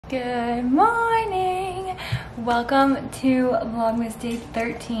Good morning! Welcome to Vlogmas Day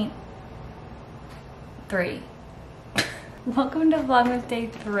 3. Welcome to Vlogmas Day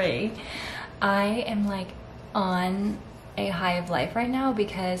 3. I am like on a high of life right now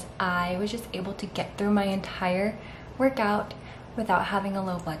because I was just able to get through my entire workout without having a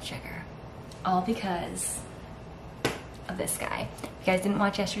low blood sugar. All because of this guy. If you guys didn't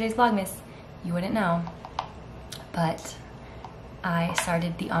watch yesterday's Vlogmas, you wouldn't know. But I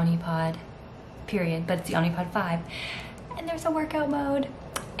started the Omnipod, period, but it's the Omnipod 5. And there's a workout mode.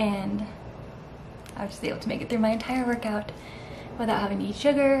 And I was just able to make it through my entire workout without having to eat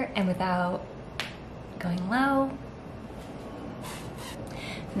sugar and without going low.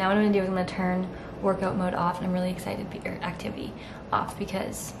 Now what I'm gonna do is I'm gonna turn workout mode off, and I'm really excited, or activity off,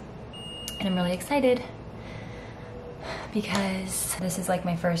 because, and I'm really excited because this is like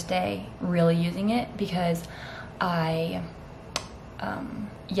my first day really using it, because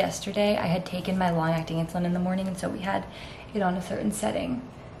yesterday I had taken my long-acting insulin in the morning, and so we had it on a certain setting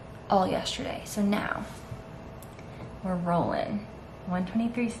all yesterday. So now we're rolling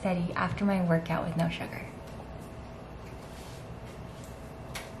 123 steady after my workout with no sugar.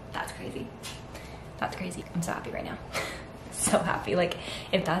 That's crazy. That's crazy. I'm so happy right now. So happy. Like,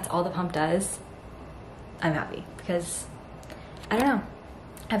 if that's all the pump does, I'm happy, because I don't know.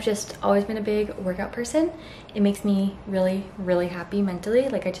 I've just always been a big workout person. It makes me really, really happy mentally.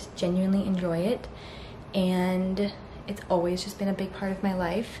 Like, I just genuinely enjoy it. And it's always just been a big part of my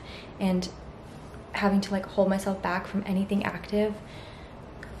life. And having to like hold myself back from anything active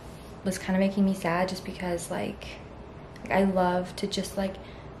was kind of making me sad, just because like I love to just like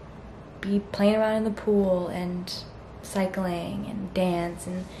be playing around in the pool and cycling and dance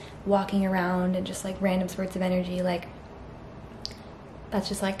and walking around and just like random spurts of energy. Like, that's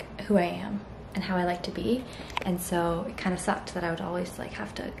just like who I am and how I like to be. And so it kind of sucked that I would always like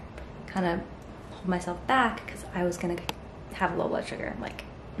have to kind of hold myself back because I was gonna have low blood sugar. Like,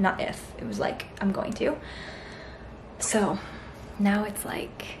 not if, it was like I'm going to. So now it's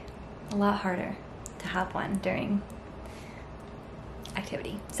like a lot harder to have one during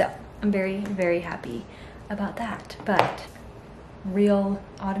activity. So I'm very, very happy about that. But real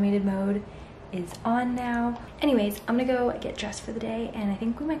automated mode is on now. Anyways, I'm gonna go get dressed for the day, and I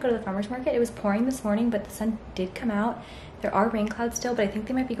think we might go to the farmer's market. It was pouring this morning, but the sun did come out. There are rain clouds still, but I think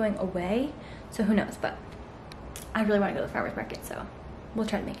they might be going away, so who knows. But I really want to go to the farmer's market, so we'll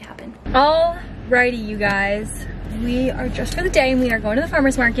try to make it happen. Alrighty, you guys, we are dressed for the day and we are going to the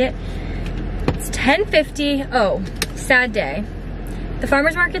farmer's market. It's 10:50. Oh, sad day. The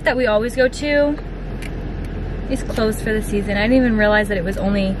farmer's market that we always go to is closed for the season. I didn't even realize that it was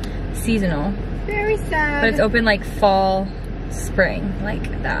only seasonal. Very sad. But it's open like fall, spring,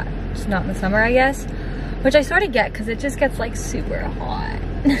 like that. It's not in the summer, I guess. Which I sort of get, because it just gets like super hot.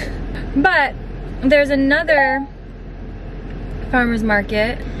 But there's another farmer's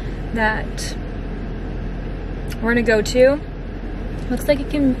market that we're gonna go to. Looks like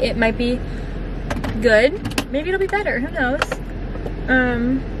it might be good. Maybe it'll be better, who knows?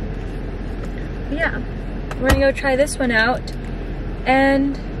 Yeah, we're gonna go try this one out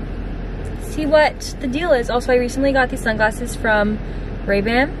and see what the deal is. Also, I recently got these sunglasses from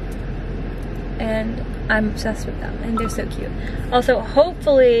Ray-Ban, and I'm obsessed with them, and they're so cute. Also,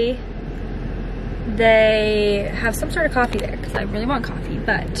 hopefully they have some sort of coffee there, because I really want coffee,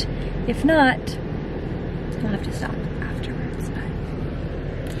 but if not, I'll have to stop afterwards.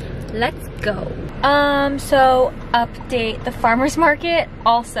 But let's go. So update, the farmer's market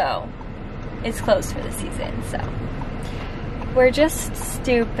also is closed for the season, so we're just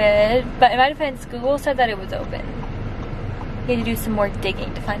stupid. But in my defense, Google said that it was open. You had to do some more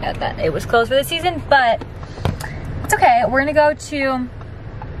digging to find out that it was closed for the season, but it's okay. We're gonna go to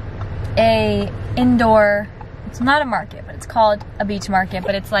a indoor, it's not a market, but it's called a beach market,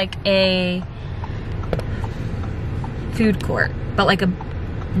 but it's like a food court, but like a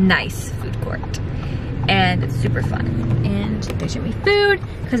nice food court. And it's super fun. And there's gonna be food,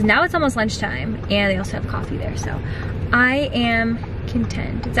 because now it's almost lunchtime, and they also have coffee there, so I am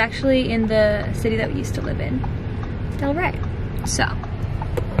content. It's actually in the city that we used to live in, Del Rey. So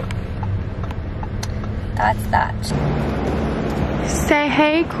that's that. Say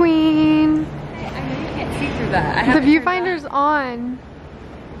hey, queen. Hey, I know you can't see through that. The viewfinder's on.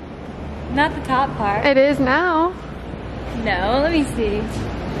 Not the top part. It is now. No, let me see.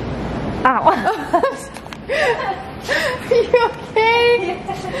 Ow. Are you okay?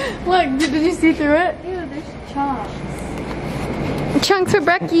 Yeah. Look, did you see through it? Ew, there's chunks. Chunks for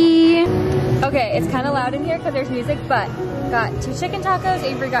Brecky. Okay, it's kind of loud in here because there's music, but got 2 chicken tacos,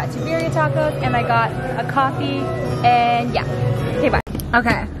 Avery got 2 birria tacos, and I got a coffee, and yeah. Okay, bye.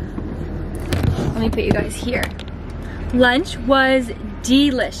 Okay, Let me put you guys here. Lunch was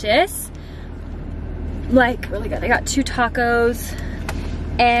delicious. Like, really good. I got 2 tacos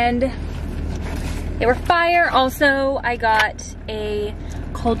and they were fire. Also, I got a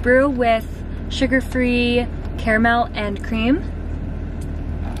cold brew with sugar-free caramel and cream.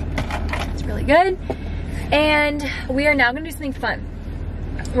 It's really good. And we are now gonna do something fun.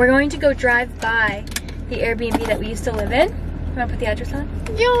 We're going to go drive by the Airbnb that we used to live in. You wanna put the address on?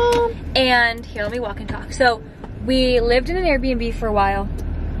 Yeah. And here, let me walk and talk. So we lived in an Airbnb for a while,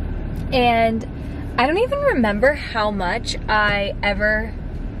 and I don't even remember how much I ever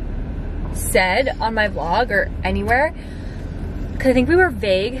said on my vlog or anywhere, because I think we were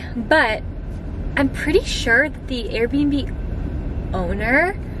vague, but I'm pretty sure that the Airbnb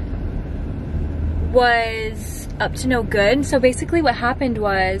owner was up to no good. So basically what happened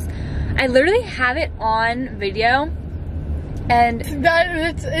was, I literally have it on video, and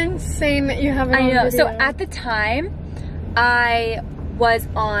it's insane that you have it on I know. video. So at the time, I was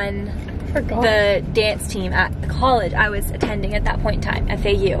on the dance team at the college I was attending at that point in time,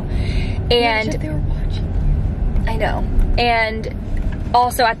 FAU. And they were watching. I know. And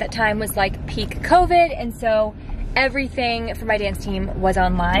also at that time was like peak COVID, and so everything for my dance team was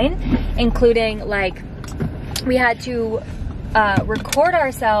online, including like we had to record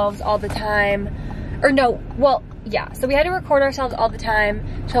ourselves all the time, or no, well, yeah, so we had to record ourselves all the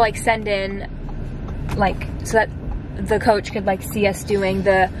time to like send in, like, so that the coach could like see us doing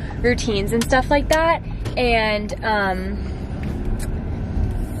the routines and stuff like that. And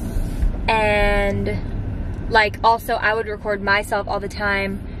like also I would record myself all the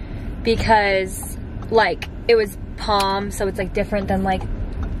time because like it was pom, so it's like different than like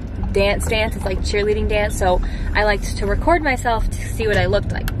dance, it's like cheerleading dance, so I liked to record myself to see what I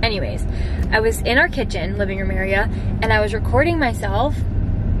looked like. Anyways, I was in our kitchen, living room area, and I was recording myself,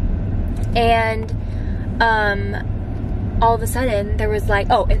 and all of a sudden there was like,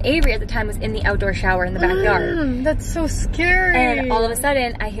 oh, and Avery at the time was in the outdoor shower in the backyard. That's so scary. And all of a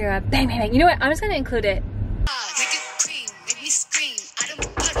sudden I hear a bang, bang, bang. You know what, I'm just gonna include it.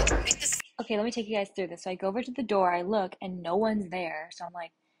 Okay, let me take you guys through this. So I go over to the door, I look, and no one's there. So I'm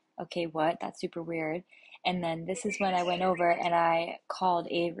like, okay, what? That's super weird. And then this is when I went over and I called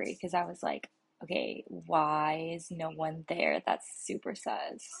Avery, because I was like, okay, why is no one there? That's super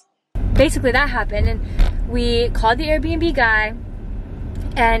sus. Basically that happened, and we called the Airbnb guy,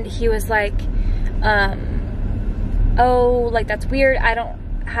 and he was like, oh, like that's weird. I don't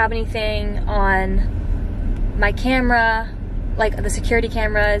have anything on my camera, like the security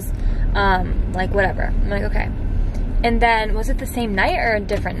cameras, like whatever. I'm like, okay. And then, was it the same night or a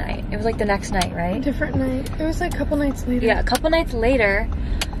different night? It was like the next night, right? A different night. It was like a couple nights later. Yeah, a couple nights later,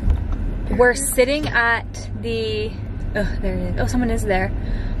 we're sitting at the, oh, there it is. Oh, someone is there.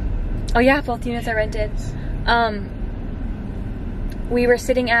 Oh yeah, both units are rented. We were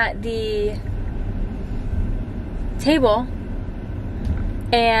sitting at the table,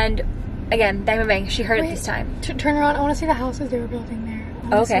 and again, bang, bang, bang, she heard it this time. Turn around, I want to see the houses they were building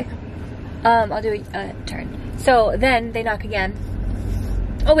there. Okay. I'll do a turn. So then they knock again.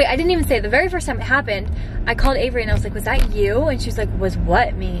 Oh wait, I didn't even say, the very first time it happened, I called Avery and I was like, was that you? And she was like, was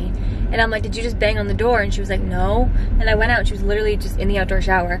what, me? And I'm like, did you just bang on the door? And she was like, no. And I went out and she was literally just in the outdoor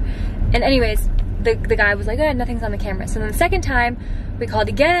shower. And anyways, the guy was like, oh, nothing's on the camera. So then the second time we called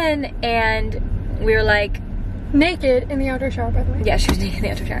again, and we were like, naked in the outdoor shower, by the way. Yeah, she was naked in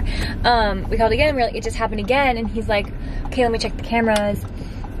the outdoor shower. We called again, and we were like, it just happened again. And he's like, okay, let me check the cameras.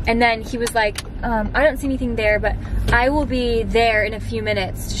 And then he was like, I don't see anything there, but I will be there in a few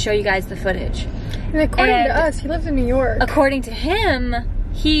minutes to show you guys the footage. And according to us, he lives in New York. According to him,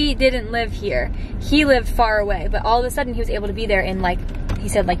 he didn't live here. He lived far away, but all of a sudden he was able to be there in like, he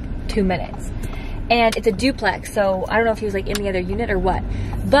said like 2 minutes. And it's a duplex, so I don't know if he was like in the other unit or what.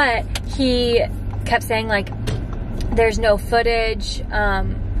 But he kept saying like, there's no footage,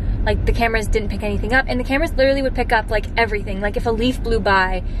 like the cameras didn't pick anything up, and the cameras literally would pick up like everything. Like if a leaf blew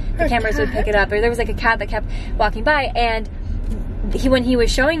by, the cameras would pick it up, or there was like a cat that kept walking by, and when he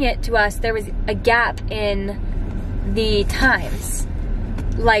was showing it to us, there was a gap in the times.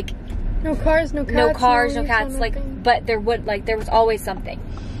 Like no cars, no cats, no cats, like, but there was always something.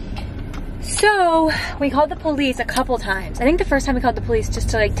 So we called the police a couple times. I think the first time we called the police just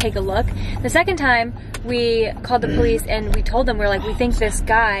to like take a look. The second time we called the police and we told them, we're like, we think this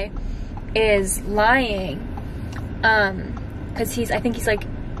guy is lying. Cause I think he's like,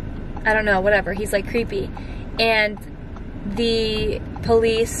 I don't know, whatever. He's like creepy. And the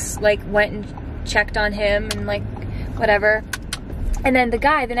police like went and checked on him and like whatever. And then the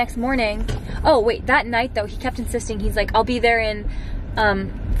guy the next morning, oh wait, that night though, he kept insisting, he's like, I'll be there in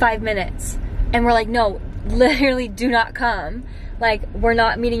 5 minutes. And we're like, no, literally do not come. Like, we're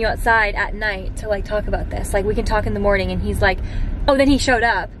not meeting you outside at night to like talk about this. Like, we can talk in the morning. And he's like, oh, then he showed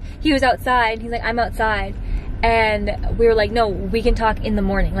up. He was outside. He's like, I'm outside. And we were like, no, we can talk in the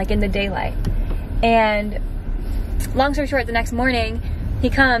morning, like in the daylight. And long story short, the next morning he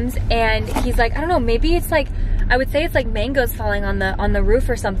comes and he's like, I don't know, maybe it's like, I would say it's like mangoes falling on the roof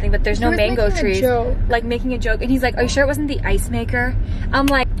or something, but there's no mango trees. Like making a joke. And he's like, are you sure it wasn't the ice maker? I'm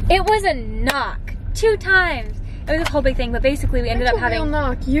like, it was a knock 2 times. It was this whole big thing, but basically we ended up having... It's a real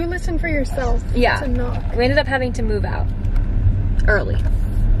knock. You listen for yourself. Yeah. It's a knock. We ended up having to move out early.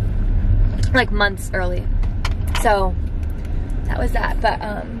 Like months early. So that was that. But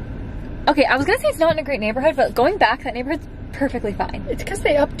okay, I was gonna say it's not in a great neighborhood, but going back, that neighborhood's perfectly fine. It's because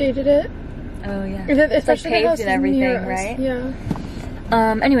they updated it. Oh yeah. It's like paved and everything, right? Yeah.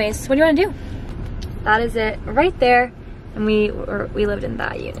 Anyways, what do you want to do? That is it right there, and we lived in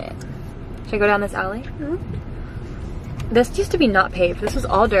that unit. Should I go down this alley? Mm-hmm. This used to be not paved. This was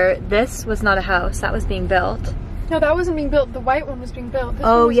all dirt. This was not a house. That was being built. No, that wasn't being built. The white one was being built. This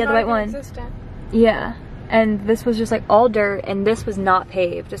oh one was yeah, not the white one. Existent. Yeah, and this was just like all dirt, and this was not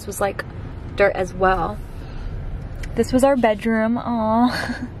paved. This was like dirt as well. This was our bedroom.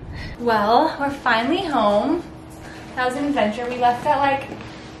 Aww. Well, we're finally home. That was an adventure. We left at like,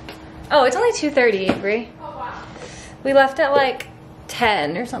 oh, it's only 2:30, Avery. Oh wow. We left at like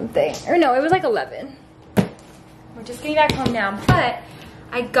 10 or something. Or no, it was like 11. We're just getting back home now, but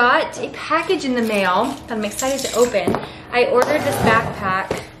I got a package in the mail that I'm excited to open. I ordered this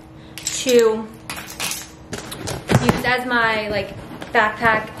backpack to use as my like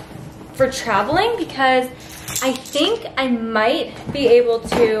backpack for traveling because I think I might be able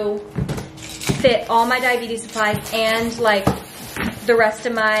to fit all my diabetes supplies and like the rest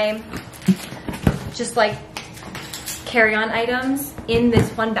of my just like carry-on items in this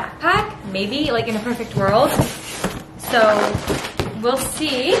one backpack, maybe like in a perfect world. So we'll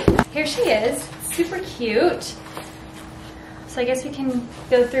see. Here she is, super cute. So I guess we can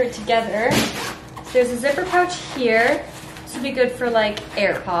go through it together. So there's a zipper pouch here. This would be good for like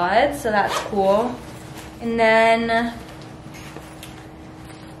AirPods, so that's cool. And then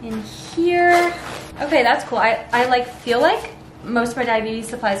in here, okay, that's cool. I like feel like most of my diabetes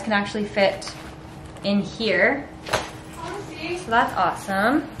supplies can actually fit in here. So that's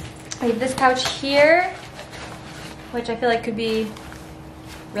awesome. I have this pouch here, which I feel like could be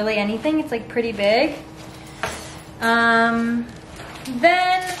really anything. It's like pretty big. Then,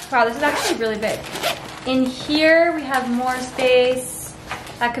 wow, this is actually really big. In here, we have more space.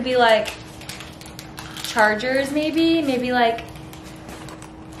 That could be like chargers maybe like,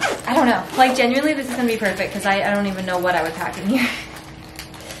 I don't know. Like genuinely, this is gonna be perfect because I don't even know what I would pack in here.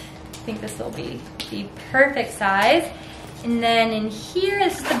 I think this will be the perfect size. And then in here,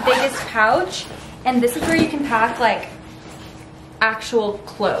 this is the biggest pouch. And this is where you can pack like actual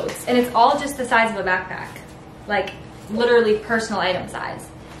clothes. And it's all just the size of a backpack. Like literally personal item size.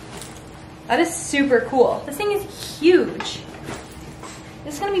 That is super cool. This thing is huge.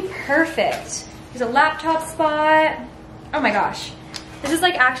 This is gonna be perfect. There's a laptop spot. Oh my gosh. This is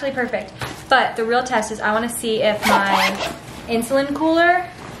like actually perfect. But the real test is I wanna see if my insulin cooler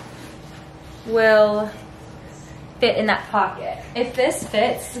will fit in that pocket. If this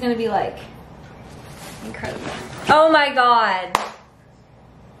fits, this is gonna be like incredible. Oh my God.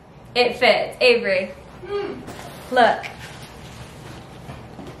 It fits, Avery. Look.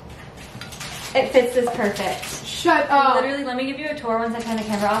 It fits this perfect. Shut up. Literally, let me give you a tour once I turn the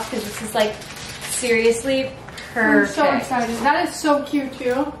camera off because this is like seriously perfect. I'm so excited. That is so cute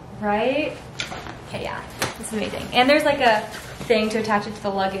too. Right? Okay, yeah. This is amazing. And there's like a thing to attach it to the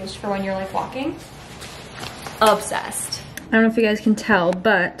luggage for when you're like walking. Obsessed. I don't know if you guys can tell,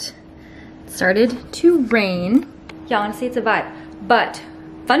 but it started to rain. Yeah, honestly, it's a vibe. But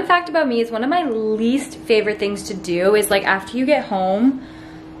fun fact about me is one of my least favorite things to do is like after you get home,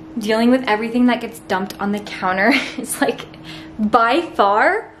 dealing with everything that gets dumped on the counter is like by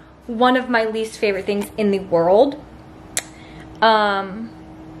far one of my least favorite things in the world.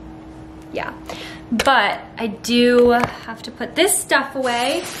 Yeah, but I do have to put this stuff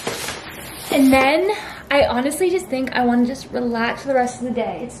away, and then I honestly just think I want to just relax for the rest of the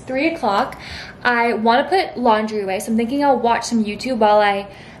day. It's 3 o'clock. I want to put laundry away, so I'm thinking I'll watch some YouTube while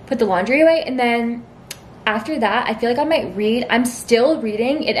I put the laundry away, and then after that, I feel like I might read. I'm still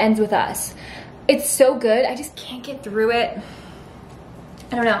reading It Ends With Us. It's so good. I just can't get through it.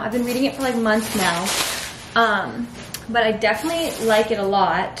 I don't know. I've been reading it for like months now. But I definitely like it a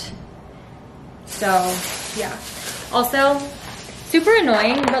lot. So, yeah. Also, super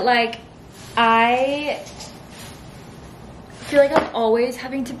annoying, but like, I feel like I'm always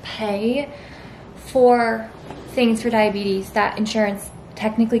having to pay for things for diabetes that insurance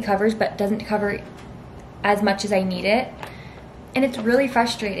technically covers but doesn't cover as much as I need it. And it's really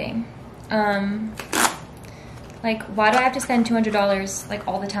frustrating. Like, why do I have to spend $200 like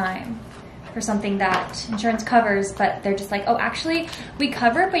all the time for something that insurance covers, but they're just like, oh, actually we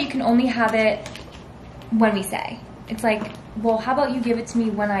cover it, but you can only have it when we say. It's like, well, how about you give it to me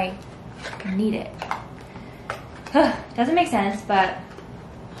when I need it? Doesn't make sense, but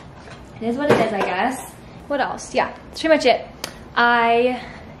it is what it is, I guess. What else? Yeah, that's pretty much it. I'm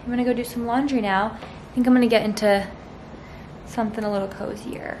gonna go do some laundry now. I think I'm gonna get into something a little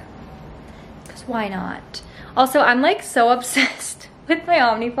cozier, because why not? Also, I'm like so obsessed with my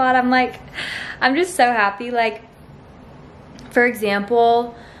Omnipod. I'm just so happy. Like, for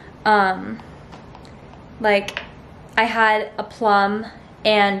example, like I had a plum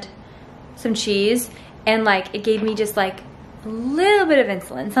and some cheese, and like it gave me just like a little bit of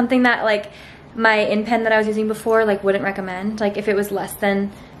insulin, something that like my InPen that I was using before like wouldn't recommend. Like if it was less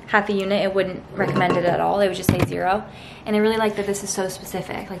than half a unit, it wouldn't recommend it at all. It would just say 0. And I really like that this is so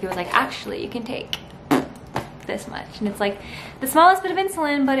specific. Like it was like, actually you can take this much, and it's like the smallest bit of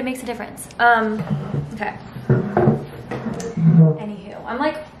insulin, but it makes a difference. Okay. Anywho, I'm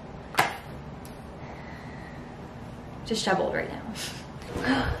like disheveled right now.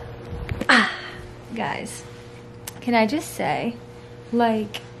 Guys, can I just say,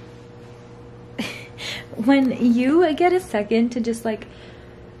 like, when you get a second to just like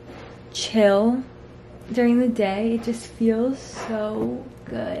chill during the day, it just feels so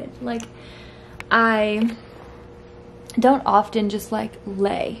good. Like, I don't often just like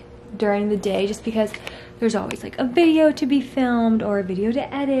lay during the day just because there's always like a video to be filmed or a video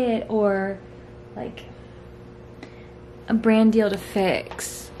to edit or like a brand deal to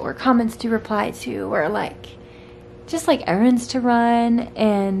fix or comments to reply to or like just like errands to run.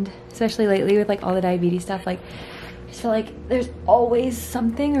 And especially lately with like all the diabetes stuff, like I just feel like there's always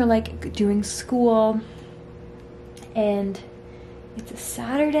something, or like doing school and it's a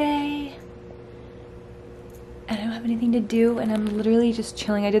Saturday, I don't have anything to do and I'm literally just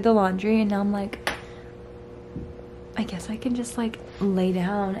chilling. I did the laundry and now I'm like, I guess I can just like lay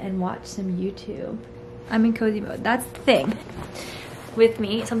down and watch some YouTube. I'm in cozy mode. That's the thing with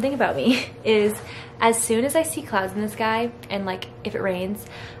me. Something about me is as soon as I see clouds in the sky and like if it rains,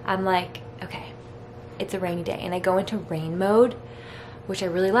 I'm like, okay, it's a rainy day, and I go into rain mode, which I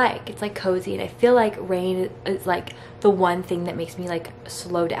really like. It's like cozy, and I feel like rain is like the one thing that makes me like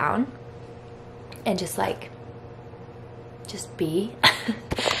slow down and just like just be.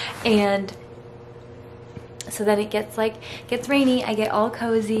 And so then it gets rainy, I get all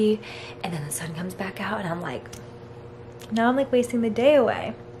cozy, and then the sun comes back out and I'm like, now I'm like wasting the day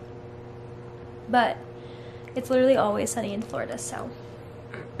away. But it's literally always sunny in Florida, so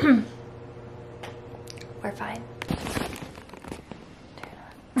we're fine.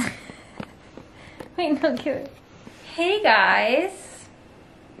 Wait, no, give it. Hey guys.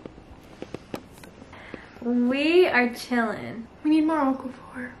 We are chilling. We need more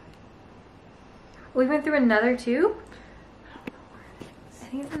Aquaphor. We went through another tube? I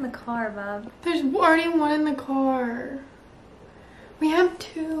think it's in the car, Bob. There's already one in the car. We have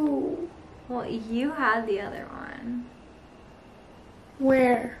 2. Well, you had the other one.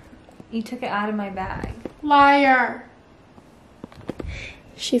 Where? You took it out of my bag. Liar.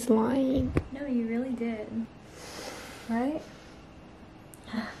 She's lying. No, you really did. Right?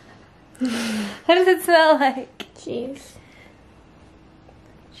 What does it smell like? Cheese.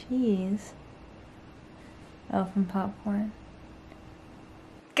 Cheese? Oh, from popcorn.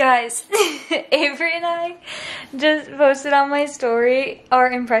 Guys, Avery and I just posted on my story our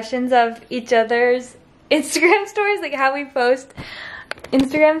impressions of each other's Instagram stories, like how we post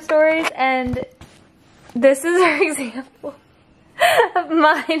Instagram stories, and this is our example of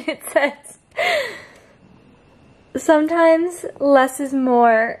mine. It says, sometimes less is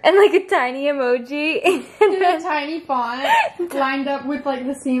more, and like a tiny emoji. And in a tiny font lined up with like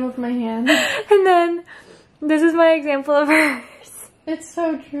the seam of my hand. And then this is my example of hers. It's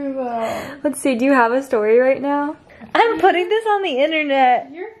so true though. Let's see, do you have a story right now? I'm putting this on the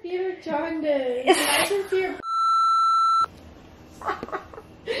internet. Your feet are jaundiced. I can see your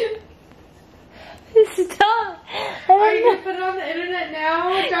Stop. Are you gonna put it on the internet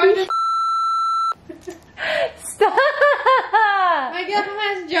now? Jaundiced. Stop. My girlfriend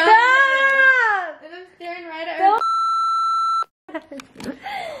has jaundiced. Stop. And I'm staring right at her.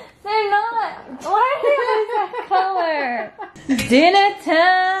 They're not. Why are they always that color? Dinner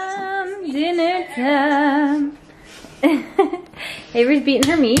time. Avery's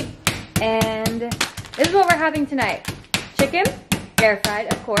beating her meat, and this is what we're having tonight. chicken, air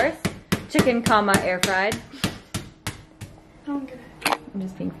fried, of course. Chicken, comma, air fried. I don't get it. I'm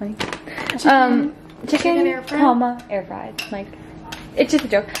just being funny. Chicken air fried? Comma, air fried. Like, it's just a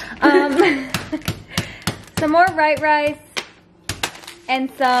joke. Some more white rice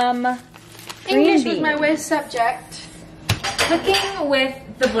and some green English beans. was my worst subject. Cooking with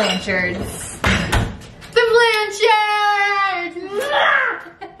the Blanchards. The Blanchards!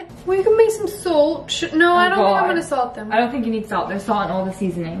 We can make some salt. No, I don't think I'm gonna salt them. I don't think you need salt. There's salt in all the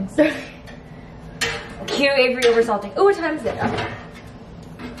seasonings. Cue Avery over salting. Oh, what time is it? Okay.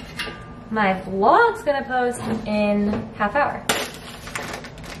 My vlog's gonna post in half hour.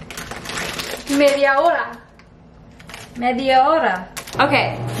 Media hora. Media hora.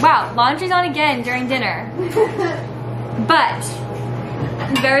 Okay, wow, laundry's on again during dinner. But,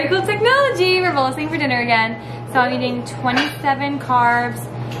 very cool technology. We're bolstering for dinner again. So I'm eating 27 carbs,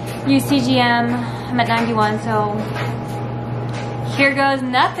 use CGM. I'm at 91, so here goes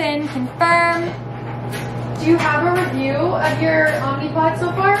nothing. Confirm. Do you have a review of your Omnipod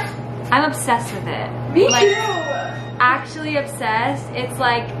so far? I'm obsessed with it. Me like, too. Actually obsessed. It's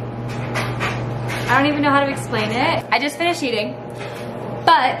like, I don't even know how to explain it. I just finished eating.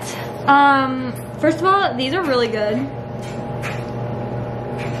 But, first of all, these are really good.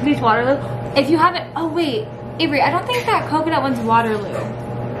 These Waterloo. If you haven't, oh wait, Avery, I don't think that coconut one's Waterloo.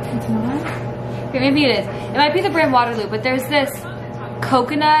 It's not? Okay, maybe it is. It might be the brand Waterloo, but there's this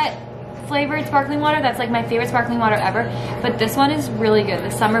coconut flavored sparkling water that's like my favorite sparkling water ever. But this one is really good,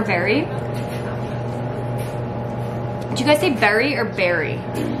 the summer berry. Did you guys say berry or berry?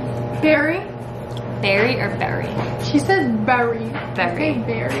 Berry? Berry or berry? She says berry. Berry. I say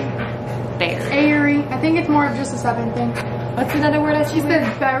berry. Berry. Airy. I think it's more of just a southern thing. What's another word I She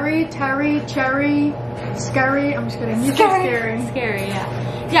says berry, terry, cherry, scary. I'm just kidding. You say scary. Scary,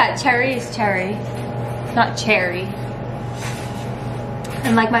 yeah. Yeah, cherry is cherry, not cherry.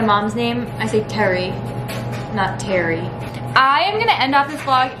 And like my mom's name, I say Terry, not Terry. I am gonna end off this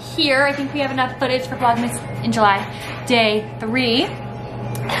vlog here. I think we have enough footage for Vlogmas in July, day 3.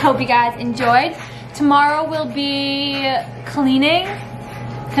 I hope you guys enjoyed. Tomorrow will be cleaning,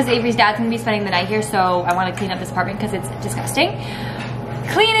 because Avery's dad's gonna be spending the night here, so I wanna clean up this apartment because it's disgusting.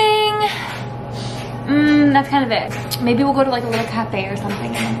 Cleaning, that's kind of it. Maybe we'll go to like a little cafe or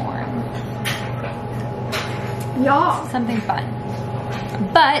something in the morning. Yeah. Something fun.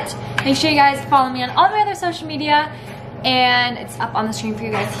 But make sure you guys follow me on all my other social media, and it's up on the screen for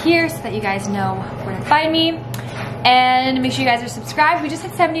you guys here so that you guys know where to find me. And make sure you guys are subscribed. We just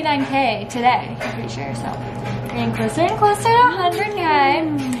hit 79K today, I'm pretty sure, so we're getting closer and closer to 100K.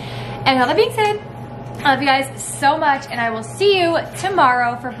 And all that being said, I love you guys so much, and I will see you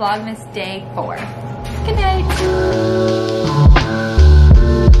tomorrow for Vlogmas Day 4. Good night.